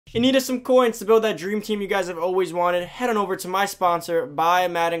In need of some coins to build that dream team you guys have always wanted, head on over to my sponsor, Buy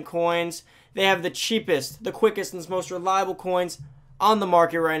Madden Coins. They have the cheapest, the quickest, and most reliable coins on the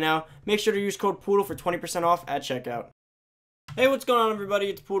market right now. Make sure to use code POODLE for 20% off at checkout. Hey, what's going on, everybody?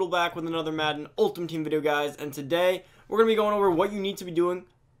 It's Poodle back with another Madden Ultimate Team video, guys. And today, we're going to be going over what you need to be doing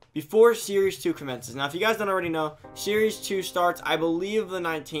before Series 2 commences. Now, if you guys don't already know, Series 2 starts, I believe, the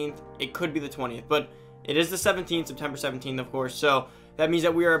 19th. It could be the 20th, but it is the 17th, September 17th, of course. So that means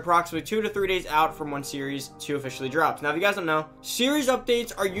that we are approximately 2 to 3 days out from when Series 2 officially drops. Now, if you guys don't know, Series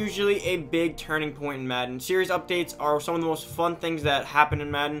updates are usually a big turning point in Madden. Series updates are some of the most fun things that happen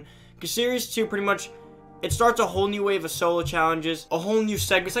in Madden, because Series 2 pretty much, it starts a whole new wave of solo challenges, a whole new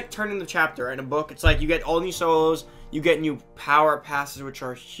segment. It's like turning the chapter in a book. It's like you get all new solos, you get new power passes, which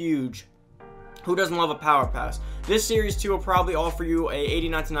are huge. Who doesn't love a power pass? This Series 2 will probably offer you a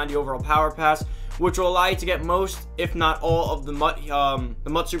 89 to 90 overall power pass, which will allow you to get most, if not all, of the MUT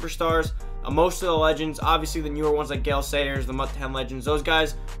superstars, most of the legends. Obviously, the newer ones like Gale Sayers, the MUT 10 legends, those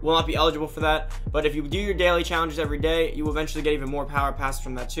guys will not be eligible for that. But if you do your daily challenges every day, you will eventually get even more power passes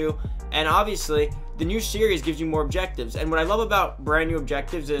from that too. And obviously, the new series gives you more objectives. And what I love about brand new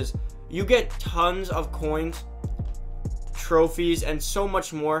objectives is you get tons of coins, trophies, and so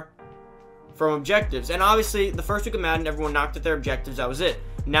much more from objectives. And obviously, the first week of Madden, everyone knocked at their objectives. That was it.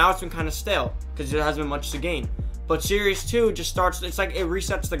 Now it's been kind of stale because there hasn't been much to gain. But Series 2 just starts, it's like it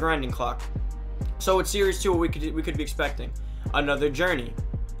resets the grinding clock. So with Series 2, what we could be expecting another journey.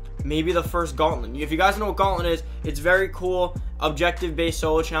 Maybe the first gauntlet. If you guys know what gauntlet is, it's very cool, objective-based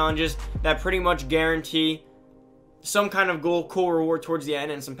solo challenges that pretty much guarantee some kind of cool reward towards the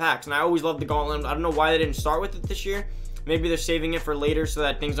end and some packs. And I always love the gauntlet. I don't know why they didn't start with it this year. Maybe they're saving it for later so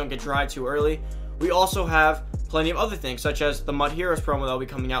that things don't get dry too early. We also have plenty of other things, such as the MUT Heroes promo that will be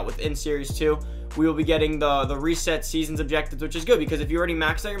coming out within Series 2. We will be getting the reset seasons objectives, which is good because if you already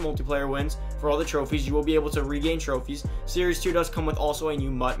maxed out your multiplayer wins for all the trophies, you will be able to regain trophies. Series 2 does come with also a new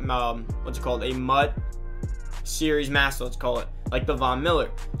MUT, what's it called? A MUT Series Master, let's call it, like the Von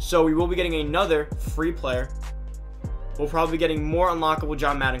Miller. So we will be getting another free player. We'll probably be getting more unlockable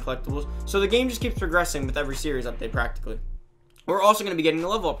John Madden collectibles. So the game just keeps progressing with every series update practically. We're also going to be getting the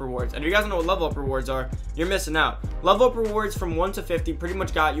level up rewards. And if you guys don't know what level up rewards are, you're missing out. Level up rewards from 1 to 50 pretty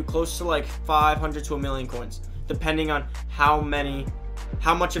much got you close to like 500 to a million coins, depending on how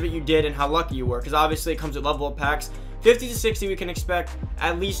much of it you did and how lucky you were. Because obviously it comes with level up packs. 50 to 60, we can expect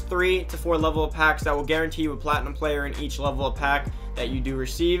at least 3 to 4 level up packs that will guarantee you a platinum player in each level up pack that you do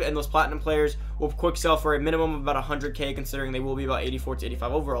receive. And those platinum players will quick sell for a minimum of about 100K, considering they will be about 84 to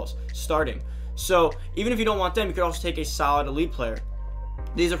 85 overalls starting. So even if you don't want them, you could also take a solid elite player.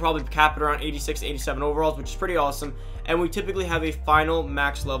 These are probably capped around 86 to 87 overalls, which is pretty awesome. And we typically have a final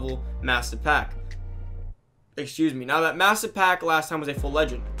max level massive pack. Excuse me. Now that massive pack last time was a full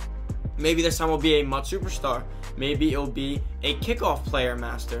legend. Maybe this time will be a MUT superstar. Maybe it'll be a kickoff player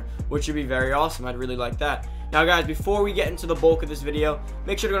master, which would be very awesome. I'd really like that. Now, guys, before we get into the bulk of this video,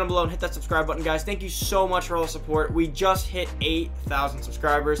 make sure to go down below and hit that subscribe button, guys. Thank you so much for all the support. We just hit 8,000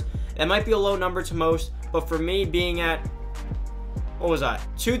 subscribers. That might be a low number to most, but for me, being at, what was I,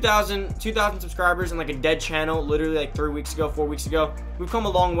 2,000 subscribers and like a dead channel literally like 3 weeks ago, 4 weeks ago, we've come a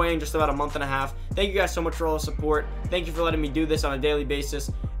long way in just about a month and a half. Thank you guys so much for all the support. Thank you for letting me do this on a daily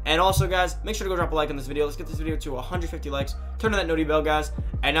basis. And also, guys, make sure to go drop a like on this video. Let's get this video to 150 likes. Turn on that noti bell, guys.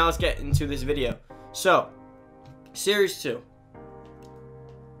 And now let's get into this video. So, Series 2.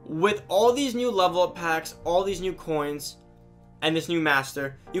 With all these new level up packs, all these new coins, and this new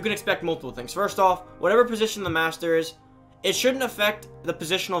master, you can expect multiple things. First off, whatever position the master is, it shouldn't affect the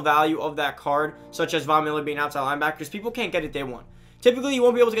positional value of that card, such as Von Miller being outside linebacker, because people can't get it day one. Typically, you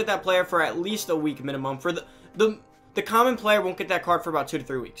won't be able to get that player for at least a week minimum. For the common player won't get that card for about 2 to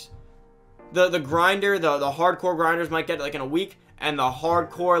 3 weeks. The grinder, the hardcore grinders might get it like in a week, and the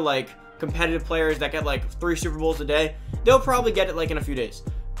hardcore like competitive players that get like 3 Super Bowls a day, they'll probably get it like in a few days.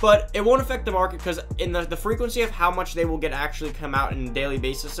 But it won't affect the market because in the frequency of how much they will get actually come out on daily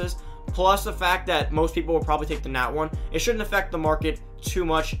basis, plus the fact that most people will probably take the Nat one, it shouldn't affect the market too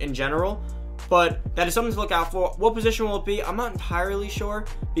much in general. But that is something to look out for. What position will it be? I'm not entirely sure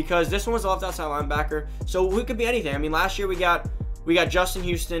because this one was a left outside linebacker, so it could be anything. I mean, last year we got Justin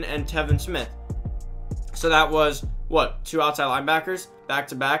Houston and Tevin Smith, so that was what, 2 outside linebackers back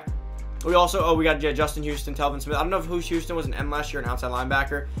to back. We also, we got Justin Houston, Telvin Smith. I don't know if Houston was an M last year, an outside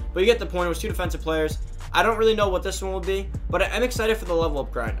linebacker, but you get the point. It was 2 defensive players. I don't really know what this one will be, but I'm excited for the level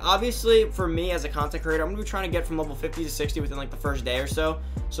up grind. Obviously, for me as a content creator, I'm going to be trying to get from level 50 to 60 within like the first day or so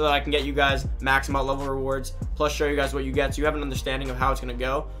that I can get you guys max amount level rewards, plus show you guys what you get so you have an understanding of how it's going to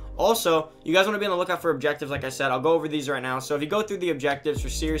go. Also, you guys want to be on the lookout for objectives, like I said. I'll go over these right now. So if you go through the objectives for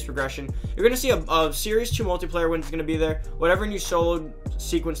series progression, you're going to see a Series 2 multiplayer win is going to be there, whatever new solo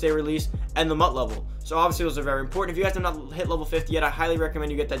sequence they release, and the MUT level. So obviously those are very important. If you guys have not hit level 50 yet, I highly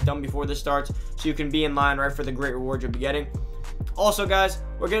recommend you get that done before this starts so you can be in line right for the great rewards you'll be getting. Also, guys,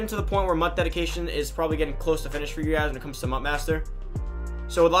 we're getting to the point where MUT dedication is probably getting close to finish for you guys when it comes to MUT Master.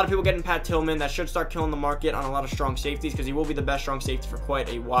 So with a lot of people getting Pat Tillman, that should start killing the market on a lot of strong safeties because he will be the best strong safety for quite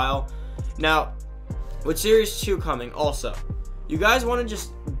a while. Now, with Series 2 coming also, you guys want to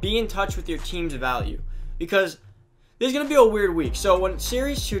just be in touch with your team's value because there's going to be a weird week. So when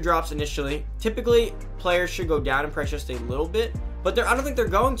Series 2 drops initially, typically players should go down in price just a little bit, but I don't think they're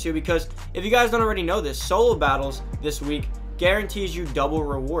going to because if you guys don't already know this, solo battles this week guarantees you double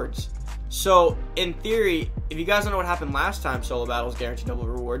rewards. So, in theory, if you guys don't know what happened last time solo battles guaranteed double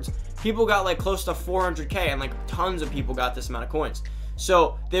rewards, people got like close to 400k and like tons of people got this amount of coins.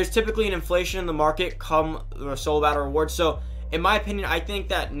 So, there's typically an inflation in the market come the solo battle rewards. So, in my opinion, I think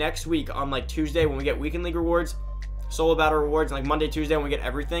that next week on like Tuesday when we get weekend league rewards, solo battle rewards, and like Monday, Tuesday when we get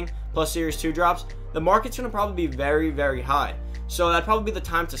everything, plus Series 2 drops, the market's going to probably be very, very high. So, that'd probably be the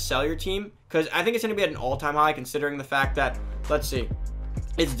time to sell your team because I think it's going to be at an all-time high considering the fact that, let's see,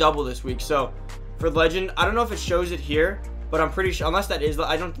 it's double this week. So for Legend, I don't know if it shows it here, but I'm pretty sure, unless that is,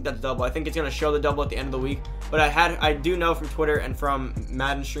 I don't think that's double. I think it's going to show the double at the end of the week, but I do know from Twitter and from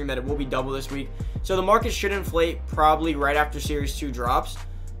Madden stream that it will be double this week. So the market should inflate probably right after Series 2 drops.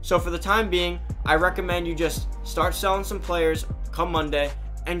 So for the time being, I recommend you just start selling some players come Monday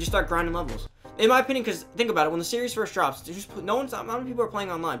and just start grinding levels. In my opinion, because think about it, when the series first drops, not many people are playing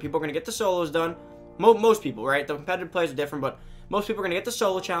online. People are going to get the solos done. Most people, right? The competitive players are different, but most people are going to get the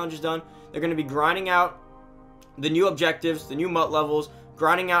solo challenges done. They're going to be grinding out the new objectives, the new MUT levels,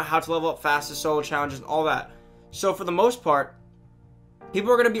 grinding out how to level up fastest solo challenges, and all that. So for the most part,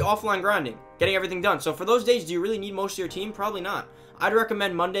 people are going to be offline grinding, getting everything done. So for those days, do you really need most of your team? Probably not. I'd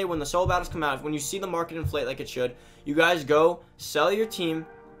recommend Monday when the solo battles come out, when you see the market inflate like it should, you guys go sell your team,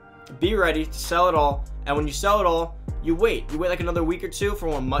 be ready to sell it all, and when you sell it all, you wait like another week or two for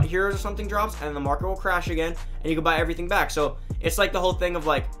when MUT Heroes or something drops, and the market will crash again, and you can buy everything back. So it's like the whole thing of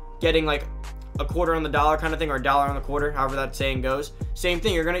like getting like a quarter on the dollar kind of thing, or a dollar on the quarter, however that saying goes. Same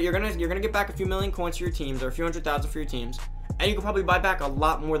thing. You're gonna get back a few million coins for your teams, or a few 100,000 for your teams, and you can probably buy back a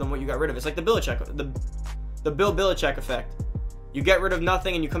lot more than what you got rid of. It's like the Bill Belichick effect. You get rid of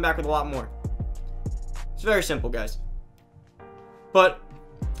nothing, and you come back with a lot more. It's very simple, guys. But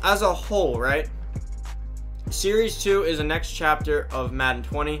as a whole, right? Series 2 is the next chapter of Madden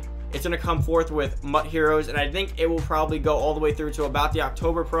 20. It's going to come forth with MUT Heroes, and I think it will probably go all the way through to about the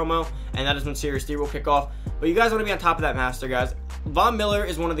October promo, and that is when Series 3 will kick off. But you guys want to be on top of that master, guys. Von Miller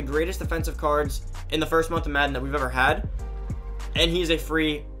is one of the greatest defensive cards in the first month of Madden that we've ever had, and he's a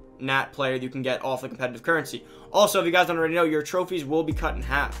free NAT player that you can get off the competitive currency. Also, if you guys don't already know, your trophies will be cut in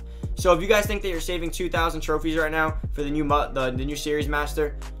half. So if you guys think that you're saving 2,000 trophies right now for the new the new Series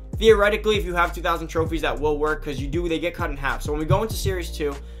Master, theoretically, if you have 2,000 trophies, that will work because they get cut in half. So when we go into Series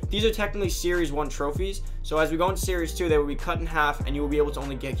 2, these are technically Series 1 trophies. So as we go into Series 2, they will be cut in half, and you will be able to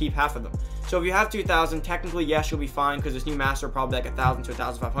only keep half of them. So if you have 2,000, technically, yes, you'll be fine because this new Master will probably like 1,000 to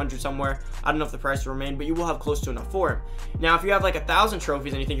 1,500 somewhere. I don't know if the price will remain, but you will have close to enough for him. Now, if you have like 1,000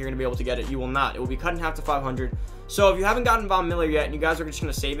 trophies and you think you're going to be able to get it, you will not. It will be cut in half to 500. So if you haven't gotten Von Miller yet and you guys are just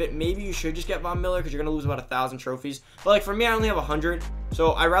going to save it, maybe you should just get Von Miller because you're going to lose about 1,000 trophies. But like for me, I only have 100,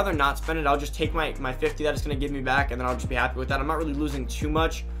 so I'd rather not spend it. I'll just take my 50 that it's going to give me back, and then I'll just be happy with that. I'm not really losing too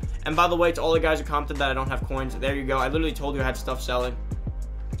much. And by the way, to all the guys who commented that I don't have coins, there you go. I literally told you I had stuff selling.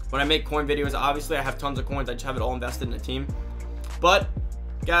 When I make coin videos, obviously I have tons of coins. I just have it all invested in a team. But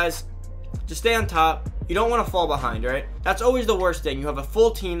guys, just stay on top. You don't want to fall behind, right? That's always the worst thing. You have a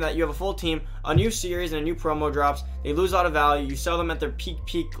full team, a new series and a new promo drops. They lose a lot of value. You sell them at their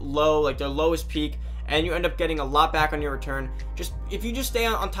peak low, like their lowest peak, and you end up getting a lot back on your return. If you just stay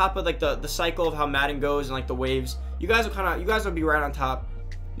on top of like the cycle of how Madden goes and like the waves, you guys will be right on top.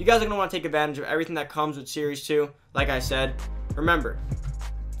 You guys are going to want to take advantage of everything that comes with Series 2. Like I said, remember,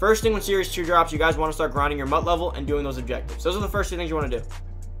 first thing when Series 2 drops, you guys want to start grinding your MUT level and doing those objectives. Those are the first two things you want to do.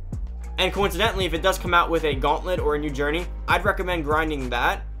 And coincidentally, if it does come out with a gauntlet or a new journey, I'd recommend grinding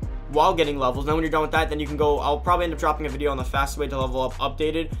that while getting levels. Then when you're done with that, then you can go, I'll probably end up dropping a video on the fastest way to level up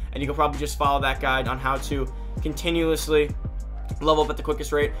updated, and you can probably just follow that guide on how to continuously level up at the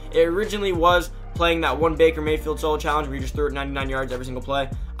quickest rate. It originally was playing that one Baker Mayfield solo challenge where you just threw it 99 yards every single play.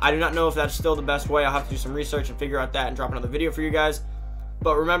 I do not know if that's still the best way. I'll have to do some research and figure out that and drop another video for you guys.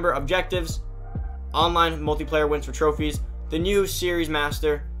 But remember, objectives, online multiplayer wins for trophies, the new Series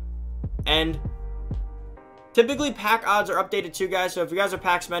Master, and Typically, pack odds are updated too, guys. So if you guys are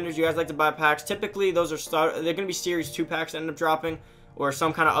pack spenders, you guys like to buy packs, typically those are they're going to be Series 2 packs that end up dropping, or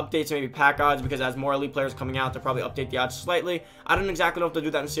some kind of updates, maybe pack odds, because as more elite players coming out, they'll probably update the odds slightly. I don't exactly know if they'll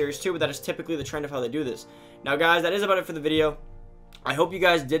do that in Series 2, but that is typically the trend of how they do this. Now, guys, that is about it for the video. I hope you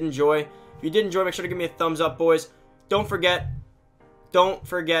guys did enjoy. If you did enjoy, make sure to give me a thumbs up, boys. Don't forget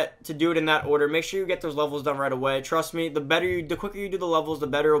to do it in that order. Make sure you get those levels done right away. Trust me, the quicker you do the levels, the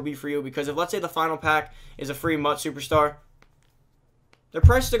better it will be for you. Because if, let's say, the final pack is a free Mutt Superstar, their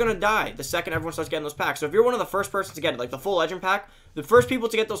prices are going to die the second everyone starts getting those packs. So if you're one of the first persons to get it, like the full Legend pack, the first people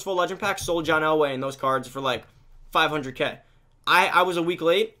to get those full Legend packs sold John Elway and those cards for like 500K. I was a week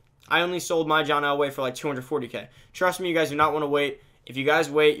late. I only sold my John Elway for like 240K. Trust me, you guys do not want to wait. If you guys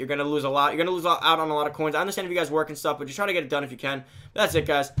wait, you're going to lose a lot. You're going to lose out on a lot of coins. I understand if you guys work and stuff, but just try to get it done if you can. But that's it,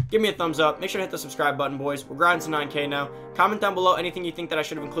 guys. Give me a thumbs up. Make sure to hit the subscribe button, boys. We're grinding to 9K now. Comment down below anything you think that I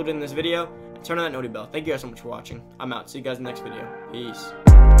should have included in this video. And turn on that noti bell. Thank you guys so much for watching. I'm out. See you guys in the next video. Peace.